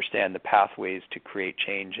better understand the pathways to create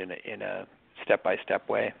change in a step-by-step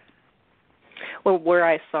way. Well, where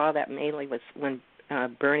I saw that mainly was when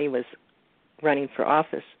Bernie was running for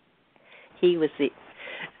office. He was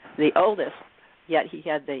the oldest, yet he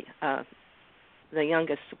had the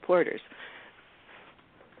youngest supporters.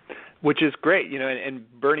 Which is great, and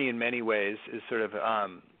Bernie in many ways is sort of,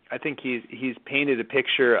 I think he's painted a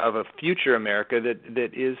picture of a future America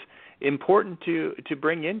that is important to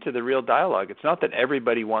bring into the real dialogue. It's not that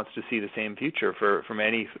everybody wants to see the same future. For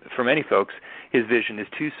many folks, his vision is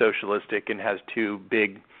too socialistic and has too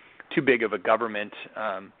big of a government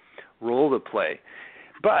role to play.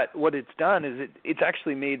 But what it's done is it's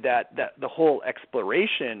actually made that the whole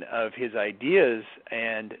exploration of his ideas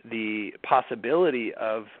and the possibility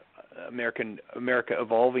of America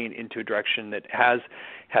evolving into a direction that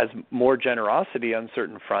has more generosity on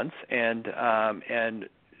certain fronts and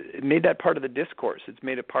it made that part of the discourse. It's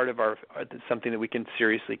made it part of something that we can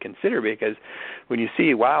seriously consider, because when you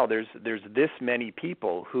see, wow, there's this many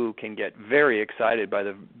people who can get very excited by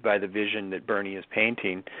the vision that Bernie is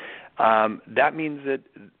painting, that means that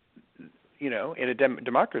in a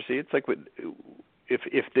democracy, it's like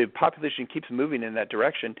if the population keeps moving in that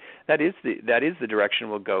direction, that is the direction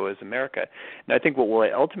we'll go as America. And I think what will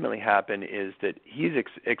ultimately happen is that he's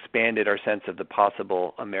expanded our sense of the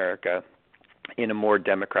possible America in a more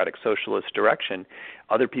democratic socialist direction.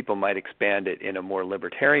 Other people might expand it in a more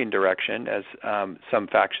libertarian direction, as some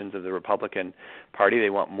factions of the Republican Party, they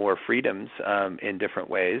want more freedoms in different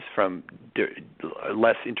ways, from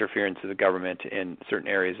less interference of the government in certain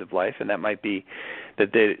areas of life, and that might be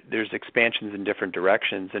that there's expansions in different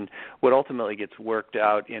directions. And what ultimately gets worked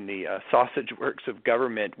out in the sausage works of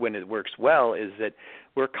government, when it works well, is that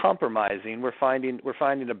we're compromising. We're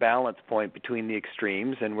finding a balance point between the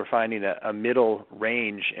extremes, and we're finding a middle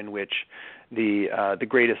range in which the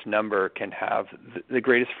greatest number can have the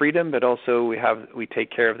greatest freedom, but also we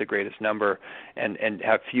take care of the greatest number and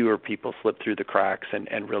have fewer people slip through the cracks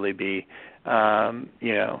and really be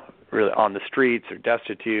really on the streets or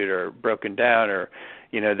destitute or broken down, or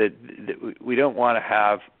that we don't want to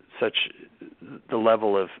have such the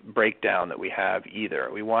level of breakdown that we have either.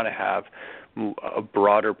 We want to have a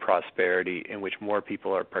broader prosperity in which more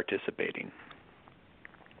people are participating.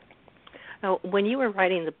 Now, when you were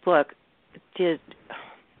writing the book, did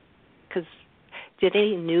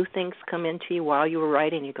any new things come into you while you were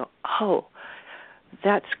writing? You go, oh,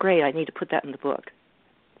 that's great, I need to put that in the book.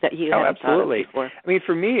 that you Oh, hadn't absolutely. thought of before? I mean,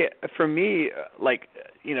 for me, like,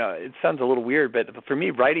 it sounds a little weird, but for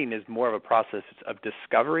me, writing is more of a process of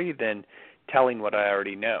discovery than telling what I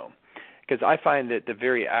already know. Because I find that the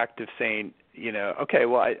very act of saying, okay,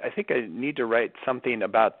 well, I think I need to write something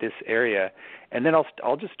about this area, and then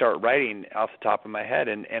I'll just start writing off the top of my head,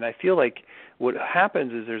 and I feel like what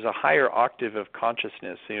happens is there's a higher octave of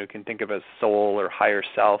consciousness. You can think of as soul or higher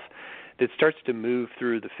self that starts to move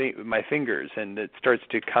through my fingers, and it starts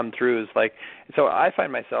to come through as like. So I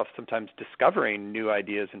find myself sometimes discovering new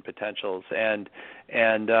ideas and potentials, and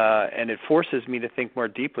it forces me to think more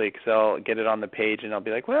deeply, because I'll get it on the page and I'll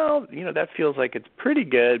be like, well, that feels like it's pretty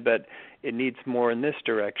good, but it needs more in this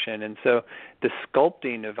direction. And so the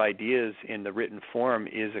sculpting of ideas in the written form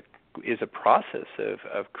is a process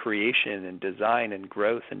of creation and design and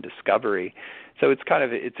growth and discovery. So it's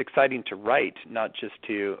exciting to write, not just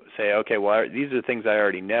to say, okay, well, these are the things I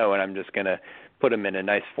already know, and I'm just going to put them in a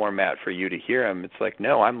nice format for you to hear them. It's like,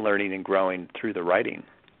 no, I'm learning and growing through the writing.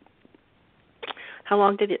 How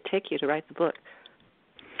long did it take you to write the book?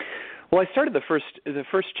 Well, I started the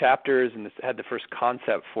first chapters and had the first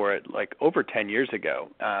concept for it like over 10 years ago.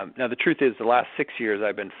 Now, the truth is, the last 6 years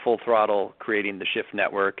I've been full throttle creating the Shift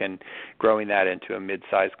Network and growing that into a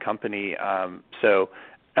mid-sized company. So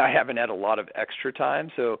I haven't had a lot of extra time.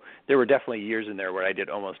 So there were definitely years in there where I did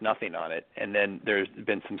almost nothing on it. And then there's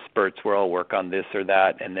been some spurts where I'll work on this or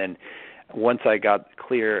that. And then once I got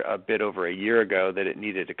clear a bit over a year ago that it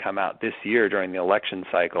needed to come out this year during the election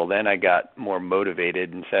cycle, then I got more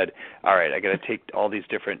motivated and said, all right, I got to take all these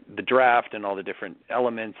the draft and all the different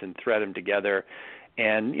elements and thread them together.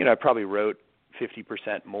 And, I probably wrote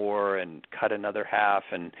 50% more and cut another half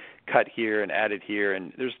and cut here and added here.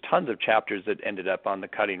 And there's tons of chapters that ended up on the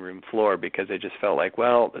cutting room floor because I just felt like,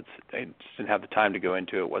 well, I just didn't have the time to go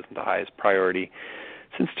into it. It wasn't the highest priority.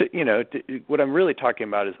 What I'm really talking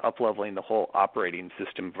about is up-leveling the whole operating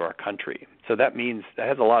system of our country. So that means that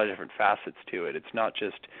has a lot of different facets to it. It's not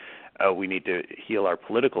just we need to heal our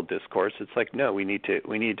political discourse. It's like, no, we need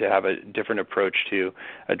to have a different approach to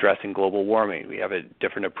addressing global warming. We have a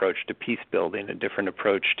different approach to peace building, a different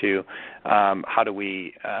approach to how do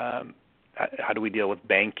we deal with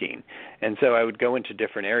banking. And so I would go into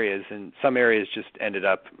different areas, and some areas just ended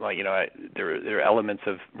up, there are elements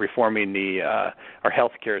of reforming our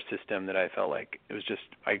healthcare system that I felt like it was just,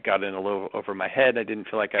 I got in a little over my head. I didn't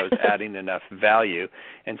feel like I was adding enough value.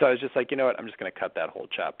 And so I was just like, you know what, I'm just going to cut that whole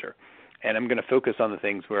chapter. And I'm going to focus on the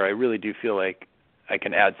things where I really do feel like I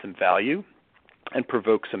can add some value and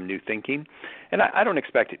provoke some new thinking. And I don't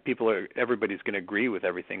expect everybody's going to agree with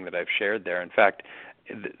everything that I've shared there. In fact,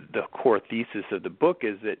 the core thesis of the book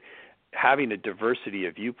is that having a diversity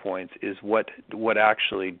of viewpoints is what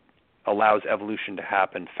actually allows evolution to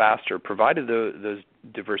happen faster, provided those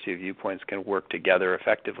diversity of viewpoints can work together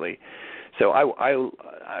effectively. So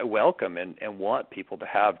I welcome and want people to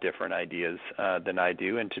have different ideas than I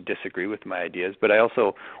do and to disagree with my ideas, but I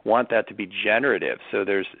also want that to be generative, so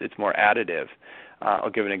it's more additive. I'll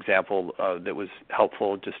give an example that was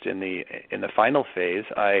helpful just in the final phase.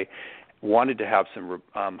 I wanted to have some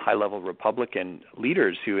high-level Republican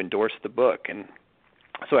leaders who endorsed the book, and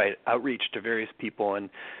so I outreached to various people and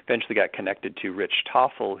eventually got connected to Rich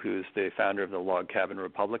Toffel, who's the founder of the Log Cabin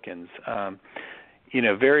Republicans.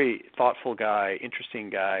 Very thoughtful guy,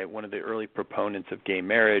 interesting guy, one of the early proponents of gay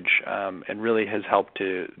marriage, and really has helped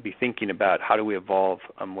to be thinking about how do we evolve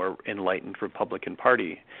a more enlightened Republican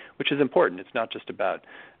Party, which is important. It's not just about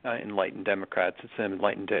enlightened Democrats, it's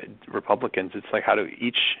enlightened Republicans. It's like how do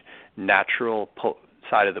each natural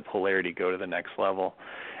side of the polarity go to the next level.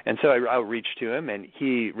 And so I outreached to him, and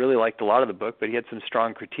he really liked a lot of the book, but he had some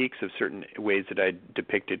strong critiques of certain ways that I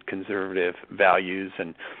depicted conservative values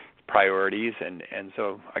and priorities, and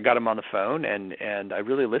so I got him on the phone, and I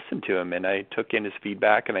really listened to him, and I took in his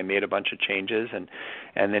feedback, and I made a bunch of changes,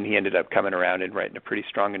 and then he ended up coming around and writing a pretty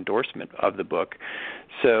strong endorsement of the book.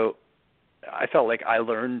 So I felt like I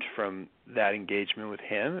learned from that engagement with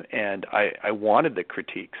him, and I wanted the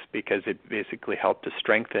critiques because it basically helped to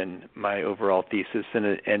strengthen my overall thesis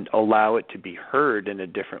and allow it to be heard in a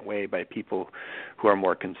different way by people who are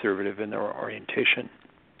more conservative in their orientation.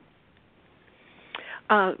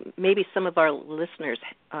 Maybe some of our listeners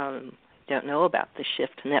don't know about the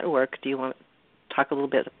Shift Network. Do you want to talk a little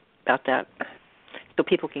bit about that so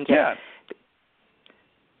people can get... Yeah.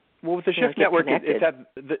 Well, with the Shift Network, it's at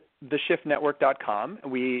theshiftnetwork.com.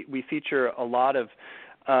 We feature a lot of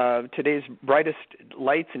today's brightest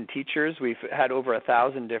lights and teachers. We've had over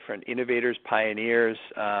 1,000 different innovators, pioneers,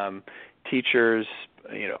 teachers,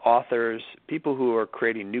 authors, people who are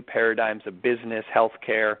creating new paradigms of business,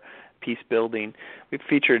 healthcare, peace building. We've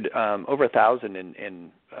featured over 1,000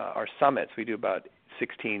 in our summits. We do about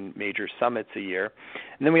 16 major summits a year.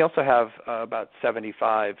 And then we also have about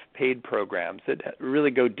 75 paid programs that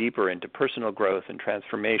really go deeper into personal growth and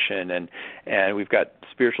transformation. And we've got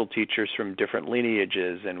spiritual teachers from different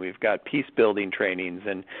lineages, and we've got peace-building trainings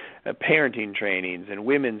and parenting trainings and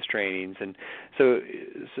women's trainings. And so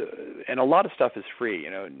and a lot of stuff is free.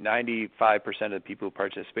 95% of the people who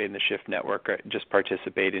participate in the Shift Network just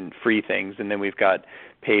participate in free things. And then we've got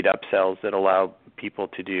paid upsells that allow people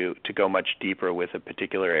to go much deeper with a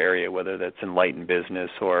particular area, whether that's enlightened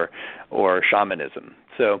business or shamanism.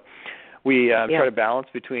 So we try to balance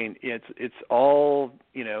between it's all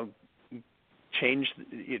change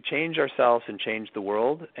ourselves and change the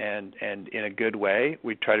world, and in a good way.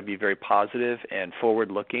 We try to be very positive and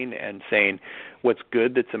forward-looking and saying what's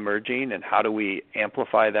good that's emerging and how do we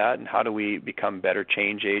amplify that and how do we become better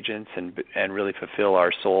change agents and really fulfill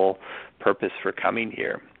our soul purpose for coming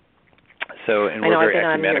here. So, and we're very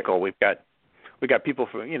ecumenical. We've got people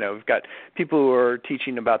from we've got people who are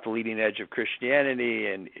teaching about the leading edge of Christianity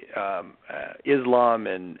and Islam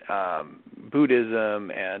and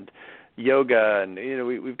Buddhism and yoga, and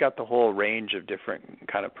we've got the whole range of different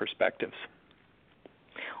kind of perspectives.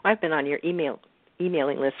 I've been on your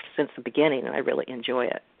emailing list since the beginning, and I really enjoy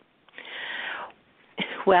it.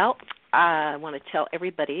 Well, I want to tell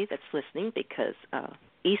everybody that's listening, because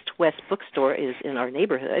East West Bookstore is in our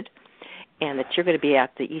neighborhood, and that you're going to be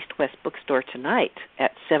at the East West Bookstore tonight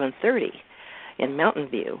at 7:30 in Mountain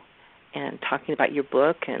View, and talking about your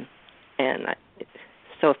book. And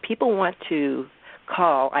so if people want to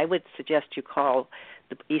call, I would suggest you call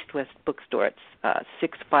the East West Bookstore. It's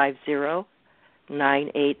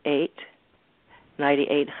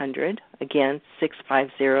 650-988-9800. Again,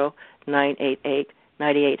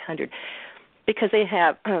 650-988-9800. Because they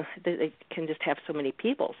can just have so many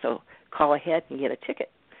people. So call ahead and get a ticket.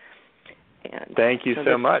 And thank you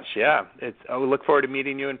so much. Yeah, I look forward to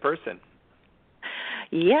meeting you in person.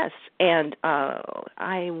 Yes, and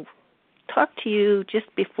I talked to you just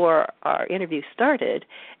before our interview started,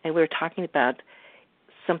 and we were talking about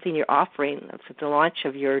something you're offering for the launch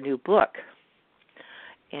of your new book.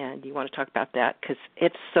 And you want to talk about that because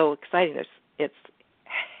it's so exciting.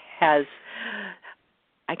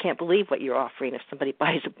 I can't believe what you're offering if somebody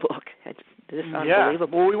buys a book. It's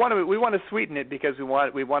unbelievable. Well, we want to sweeten it because we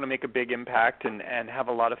want to make a big impact and have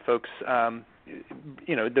a lot of folks. The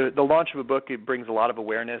launch of a book, it brings a lot of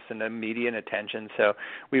awareness and immediate attention. So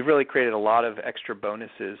we've really created a lot of extra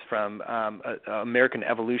bonuses from an American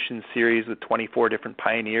Evolution series with 24 different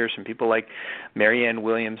pioneers, from people like Marianne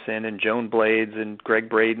Williamson and Joan Blades and Greg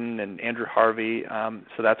Braden and Andrew Harvey.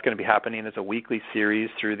 So that's going to be happening as a weekly series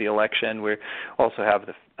through the election. We also have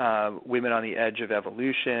the Women on the Edge of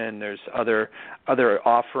Evolution. There's other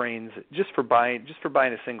offerings just for buying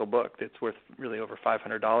a single book that's worth really over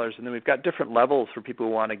 $500. And then we've got different levels for people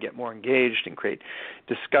who want to get more engaged and create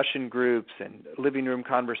discussion groups and living room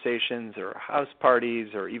conversations or house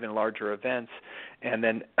parties or even larger events. And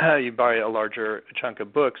then you buy a larger chunk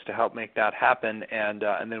of books to help make that happen, and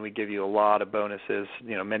then we give you a lot of bonuses,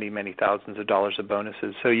 many thousands of dollars of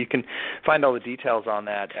bonuses. So you can find all the details on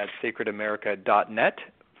that at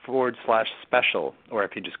sacredamerica.net/special, or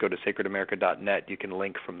if you just go to sacredamerica.net, you can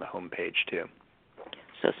link from the homepage too.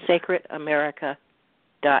 So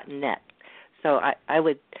sacredamerica.net. So I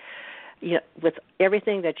would, with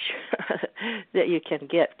everything that that you can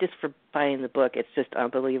get just for buying the book, it's just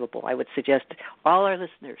unbelievable. I would suggest all our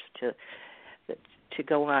listeners to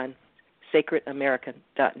go on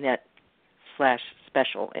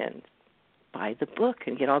sacredamerica.net/special and buy the book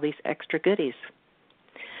and get all these extra goodies.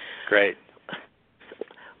 Great.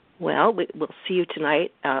 Well, we'll see you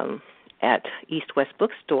tonight at East West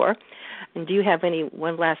Bookstore. And do you have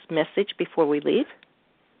one last message before we leave?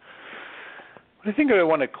 What I think I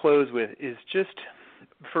want to close with is just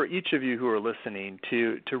for each of you who are listening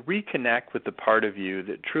to reconnect with the part of you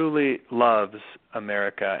that truly loves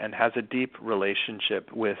America and has a deep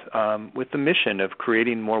relationship with the mission of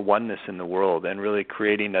creating more oneness in the world and really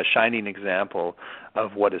creating a shining example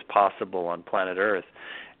of what is possible on planet Earth.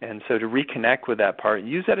 And so to reconnect with that part,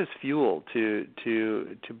 use that as fuel to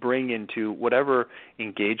bring into whatever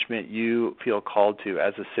engagement you feel called to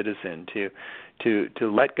as a citizen, to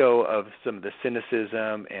let go of some of the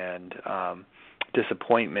cynicism and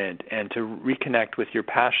disappointment, and to reconnect with your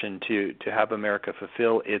passion to have America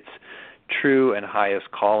fulfill its true and highest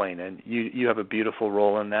calling. And you have a beautiful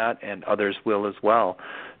role in that, and others will as well.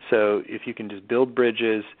 So if you can just build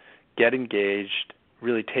bridges, get engaged,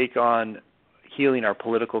 really take on healing our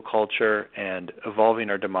political culture and evolving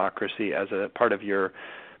our democracy as a part of your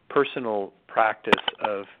personal practice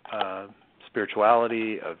of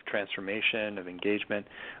spirituality, of transformation, of engagement.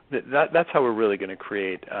 That's how we're really going to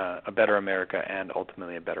create a better America and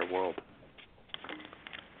ultimately a better world.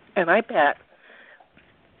 And I bet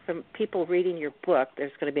from people reading your book,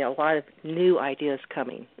 there's going to be a lot of new ideas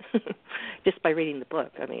coming just by reading the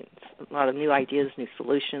book. I mean, it's a lot of new ideas, new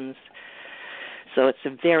solutions. So it's a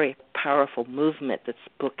very powerful movement this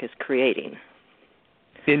book is creating.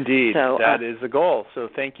 Indeed, so, that is the goal. So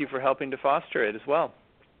thank you for helping to foster it as well.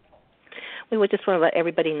 We would just want to let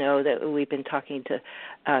everybody know that we've been talking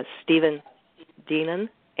to Stephen Dinan,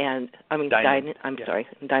 Dinan,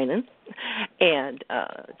 and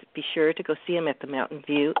be sure to go see him at the Mountain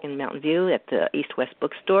View at the East West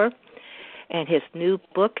Bookstore. And his new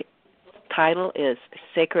book title is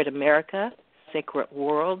Sacred America, Sacred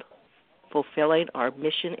World, Fulfilling Our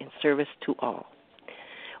Mission in Service to All.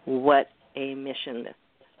 What a mission.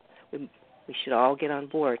 We should all get on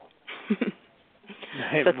board.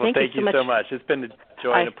 So thank you so much. It's been a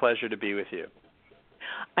joy and a pleasure to be with you.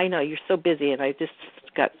 I know, you're so busy, and I just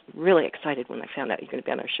got really excited when I found out you're going to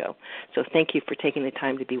be on our show. So thank you for taking the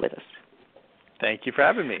time to be with us. Thank you for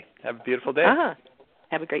having me. Have a beautiful day.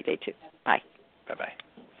 Have a great day, too. Bye. Bye-bye.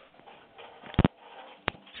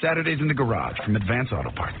 Saturdays in the Garage from Advance Auto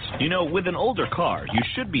Parts. You know, with an older car, you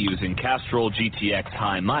should be using Castrol GTX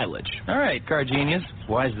high mileage. All right, car genius.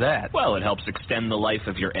 Why is that? Well, it helps extend the life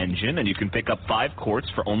of your engine, and you can pick up 5 quarts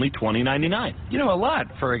for only $20.99. You know, a lot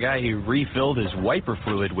for a guy who refilled his wiper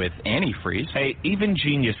fluid with antifreeze. Hey, even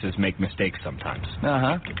geniuses make mistakes sometimes.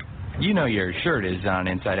 Uh-huh. You know your shirt is on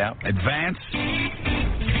inside out. Advance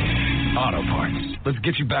Auto Parts. Let's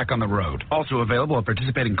get you back on the road. Also available at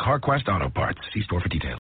participating CarQuest Auto Parts. See store for details.